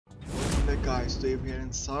Welcome back guys, today we are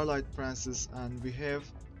in Starlight Princess and we have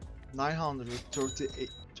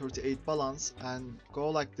 938 balance and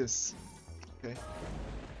go like this. Okay.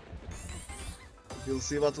 We'll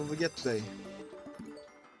see what we'll get today.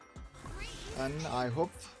 And I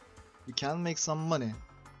hope we can make some money.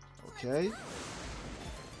 Okay.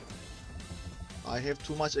 I have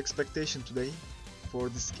too much expectation today for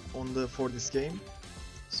this game.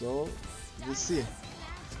 So we'll see.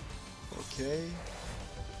 Okay.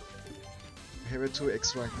 We have a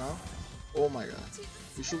 2x right now. Oh my god.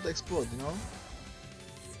 We should explode, you know?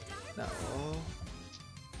 No.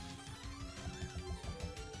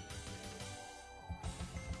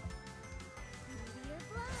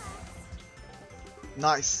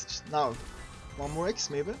 Nice. Now, one more x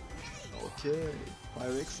maybe? Okay.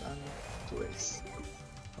 5x and 2x.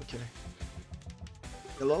 Okay.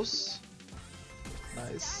 Yellows.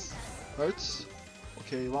 Nice. Hurts.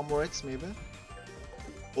 Okay, one more x maybe?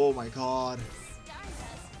 Oh my god.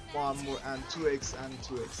 One more and 2x and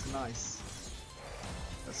 2x. Nice.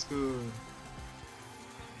 That's good.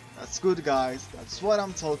 That's good guys. That's what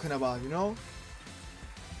I'm talking about, you know?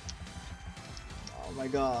 Oh my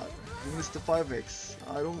god. We missed the 5x.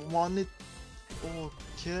 I don't want it.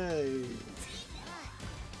 Okay.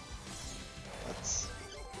 That's...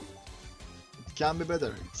 It can be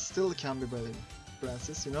better. It still can be better,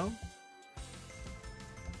 Francis, you know?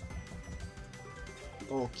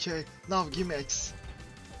 Okay. Now give me X.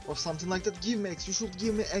 Or something like that. Give me X. You should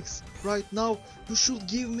give me X. Right now. You should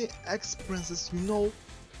give me X, Princess. You know?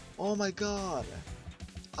 Oh my god.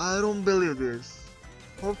 I don't believe this.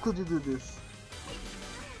 How could you do this?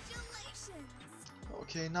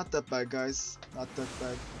 Okay, not that bad guys, not that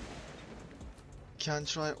bad. Can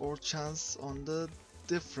try our chance on the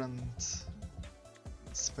different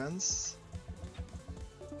spins.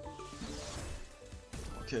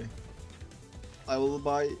 Okay, I will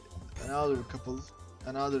buy another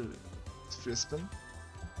free spin.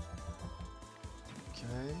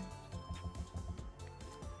 Okay,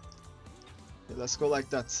 let's go like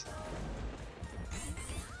that.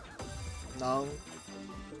 Now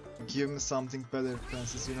give me something better,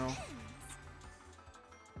 Princess, you know?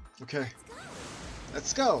 Okay.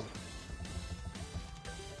 Let's go!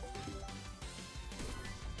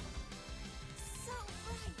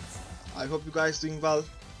 I hope you guys doing well,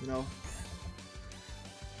 you know?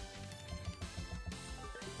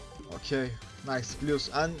 Okay, nice. Blues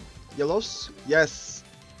and yellows? Yes!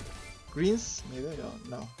 Greens? Maybe?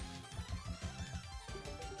 No.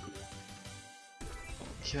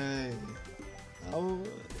 Okay. Now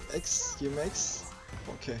X, give me X.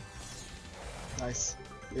 Okay. Nice.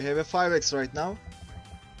 We have a 5x right now.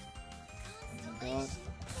 Oh my god.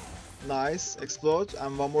 Nice. Explode.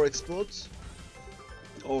 And one more explode.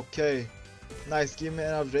 Okay. Nice. Give me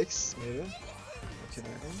another X. Maybe. Okay.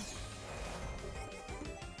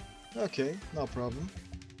 Okay. No problem.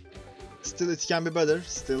 Still it can be better.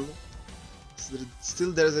 Still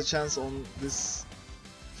there is a chance on this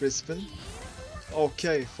free spin.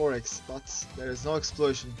 Okay, 4x, but there is no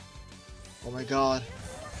explosion. Oh my god.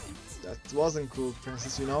 That wasn't cool,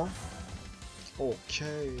 Princess, you know?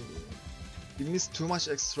 Okay. We missed too much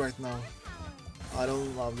X right now. I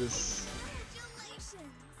don't love this.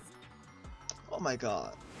 Oh my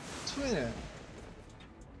god. 20.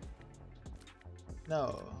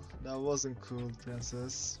 No, that wasn't cool,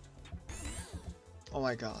 Princess. Oh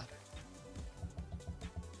my god.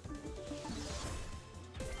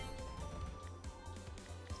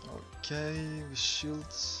 Okay, we should...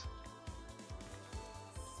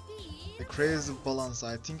 The crazy balance,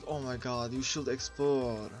 I think. Oh my god, you should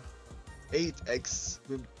explore. 8x.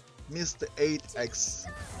 We missed the 8x.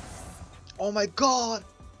 Oh my god!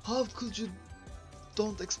 How could you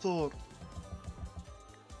don't explore?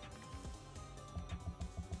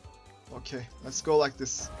 Okay, let's go like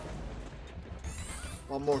this.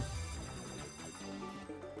 One more.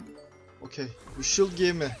 Okay, you should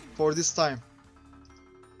give me for this time.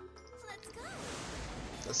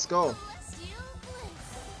 Let's go.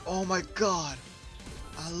 Oh my god.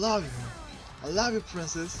 I love you. I love you,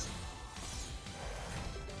 Princess.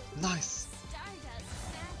 Nice.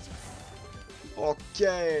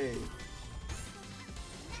 Okay.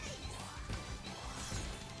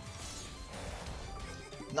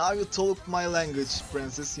 Now you talk my language,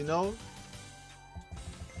 Princess, you know?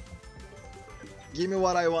 Give me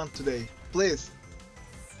what I want today. Please.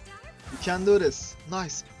 You can do this.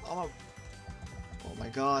 Nice. Oh my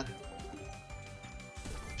god.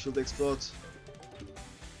 Should explode.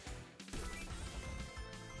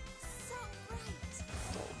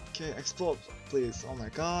 Okay, explode, please. Oh my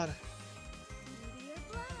god.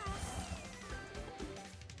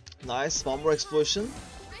 Nice, one more explosion.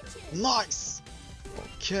 Nice!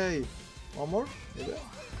 Okay. One more? Maybe?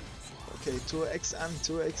 Okay, 2x and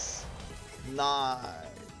 2x.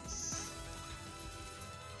 Nice.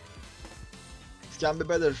 It can be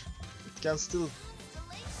better. It can still.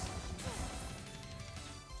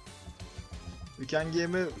 You can give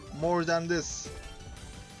me more than this.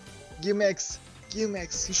 Give me X. Give me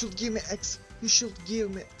X. You should give me X. You should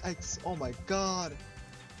give me X. Oh my god.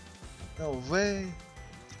 No way.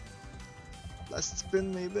 Last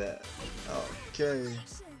spin maybe. Okay.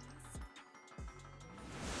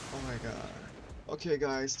 Oh my god. Okay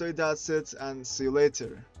guys, so that's it and see you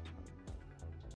later.